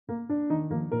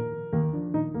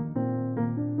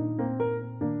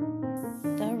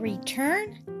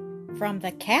Return from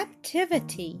the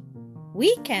Captivity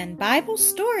Weekend Bible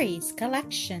Stories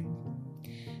Collection.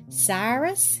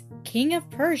 Cyrus, king of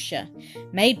Persia,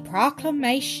 made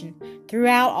proclamation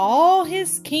throughout all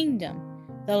his kingdom.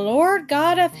 The Lord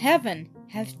God of heaven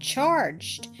hath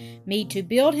charged me to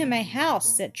build him a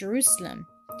house at Jerusalem.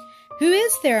 Who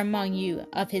is there among you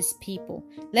of his people?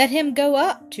 Let him go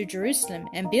up to Jerusalem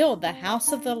and build the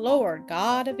house of the Lord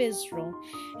God of Israel.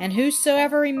 And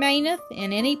whosoever remaineth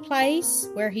in any place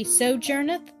where he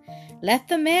sojourneth, let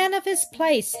the man of his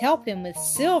place help him with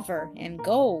silver and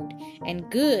gold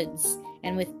and goods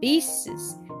and with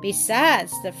beasts,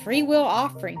 besides the freewill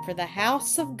offering for the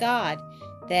house of God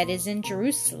that is in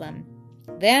Jerusalem.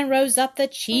 Then rose up the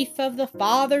chief of the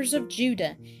fathers of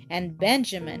Judah and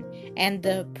Benjamin, and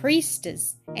the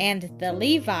priests and the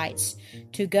Levites,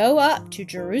 to go up to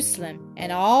Jerusalem.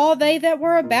 And all they that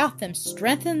were about them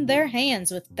strengthened their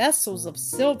hands with vessels of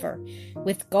silver,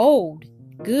 with gold,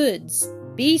 goods,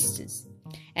 beasts,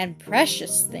 and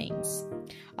precious things.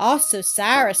 Also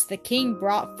Cyrus the king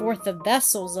brought forth the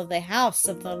vessels of the house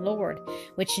of the Lord,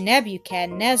 which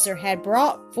Nebuchadnezzar had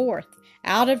brought forth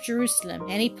out of Jerusalem,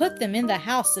 and he put them in the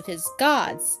house of his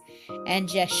gods. And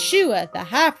Jeshua the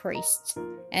high priest,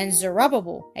 and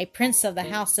Zerubbabel, a prince of the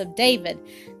house of David,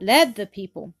 led the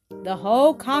people. The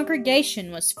whole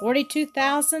congregation was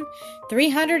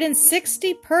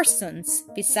 42,360 persons,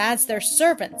 besides their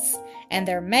servants and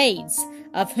their maids,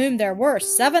 of whom there were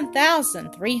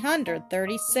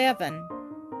 7,337.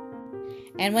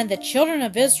 And when the children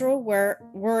of Israel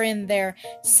were in their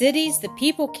cities, the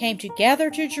people came together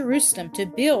to Jerusalem to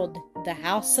build the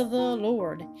house of the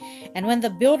Lord. And when the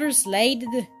builders laid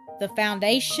the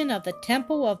foundation of the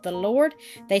temple of the Lord,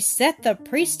 they set the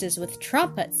priests with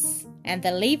trumpets, and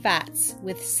the Levites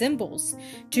with cymbals,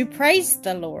 to praise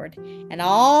the Lord. And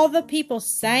all the people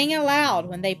sang aloud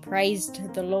when they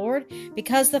praised the Lord,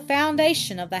 because the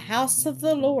foundation of the house of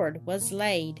the Lord was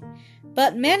laid.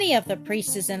 But many of the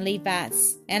priests and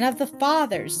Levites, and of the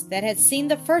fathers that had seen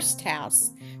the first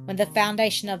house, when the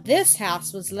foundation of this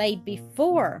house was laid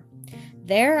before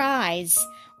their eyes,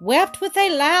 wept with a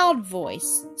loud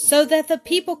voice, so that the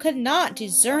people could not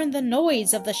discern the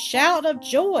noise of the shout of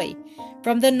joy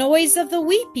from the noise of the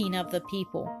weeping of the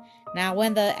people. Now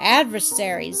when the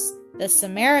adversaries, the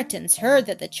Samaritans, heard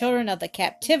that the children of the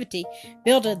captivity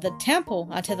builded the temple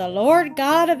unto the Lord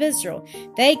God of Israel,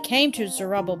 they came to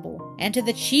Zerubbabel and to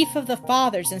the chief of the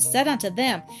fathers, and said unto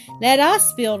them, Let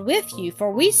us build with you,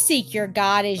 for we seek your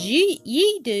God as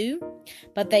ye do.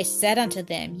 But they said unto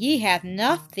them, Ye have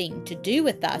nothing to do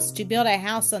with us to build a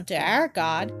house unto our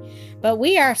God, but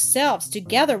we ourselves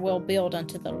together will build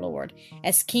unto the Lord,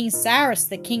 as King Cyrus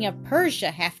the king of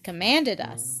Persia hath commanded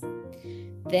us.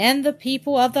 Then the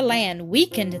people of the land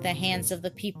weakened the hands of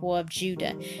the people of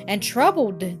Judah, and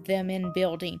troubled them in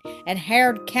building, and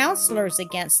hired counselors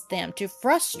against them to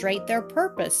frustrate their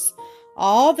purpose,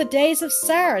 all the days of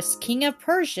Cyrus king of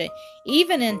Persia,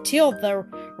 even until the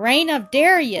reign of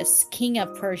Darius king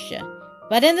of Persia.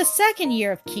 But in the second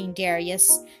year of King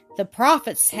Darius, the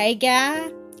prophets Haggai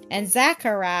and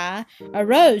Zechariah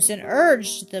arose and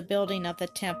urged the building of the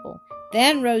temple.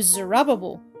 Then rose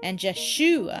Zerubbabel and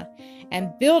Jeshua,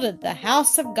 and builded the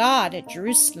house of God at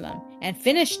Jerusalem, and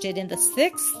finished it in the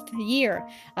 6th year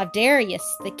of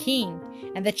Darius the king.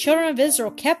 And the children of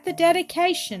Israel kept the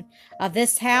dedication of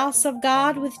this house of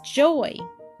God with joy.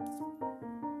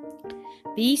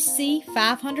 B.C.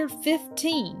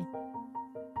 515.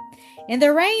 In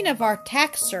the reign of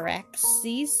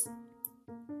Artaxerxes,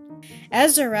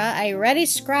 Ezra, a ready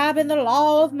scribe in the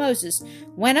law of Moses,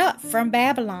 went up from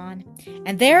Babylon,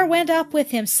 and there went up with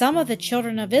him some of the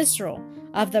children of Israel,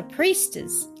 of the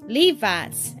priests,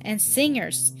 Levites, and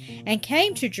singers, and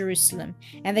came to Jerusalem.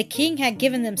 And the king had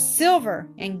given them silver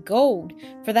and gold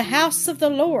for the house of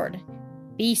the Lord.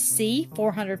 B.C.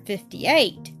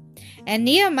 458. And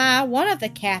Nehemiah, one of the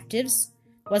captives,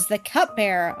 was the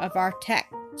cupbearer of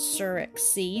Artaxerxes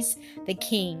the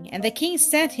king, and the king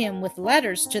sent him with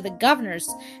letters to the governors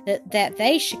that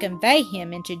they should convey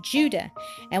him into Judah.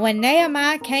 And when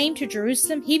Nehemiah came to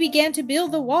Jerusalem, he began to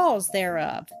build the walls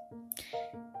thereof.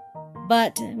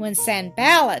 But when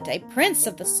Sanballat, a prince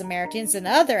of the Samaritans, and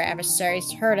other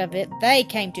adversaries heard of it, they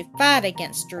came to fight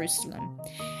against Jerusalem.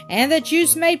 And the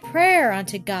Jews made prayer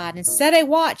unto God, and set a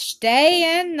watch day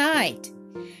and night.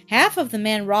 Half of the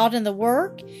men wrought in the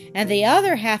work, and the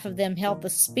other half of them held the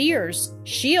spears,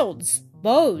 shields,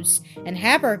 bows, and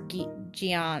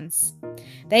habergeons.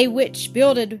 They which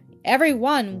builded every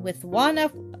one with one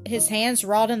of his hands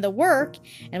wrought in the work,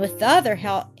 and with the other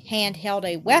hand held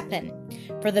a weapon.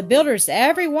 For the builders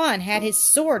every one had his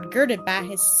sword girded by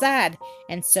his side,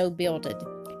 and so builded.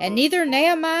 and neither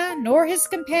Nehemiah nor his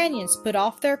companions put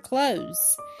off their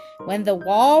clothes. When the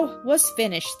wall was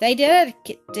finished, they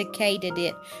dedicated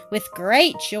it with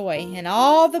great joy, and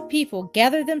all the people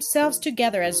gathered themselves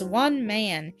together as one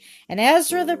man. And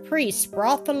Ezra the priest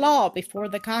brought the law before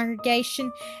the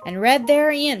congregation and read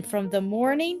therein from the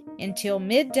morning until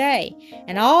midday,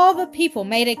 and all the people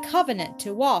made a covenant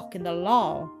to walk in the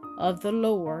law of the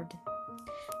Lord.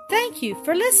 Thank you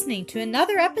for listening to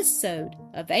another episode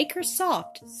of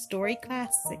AcreSoft Story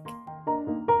Classic.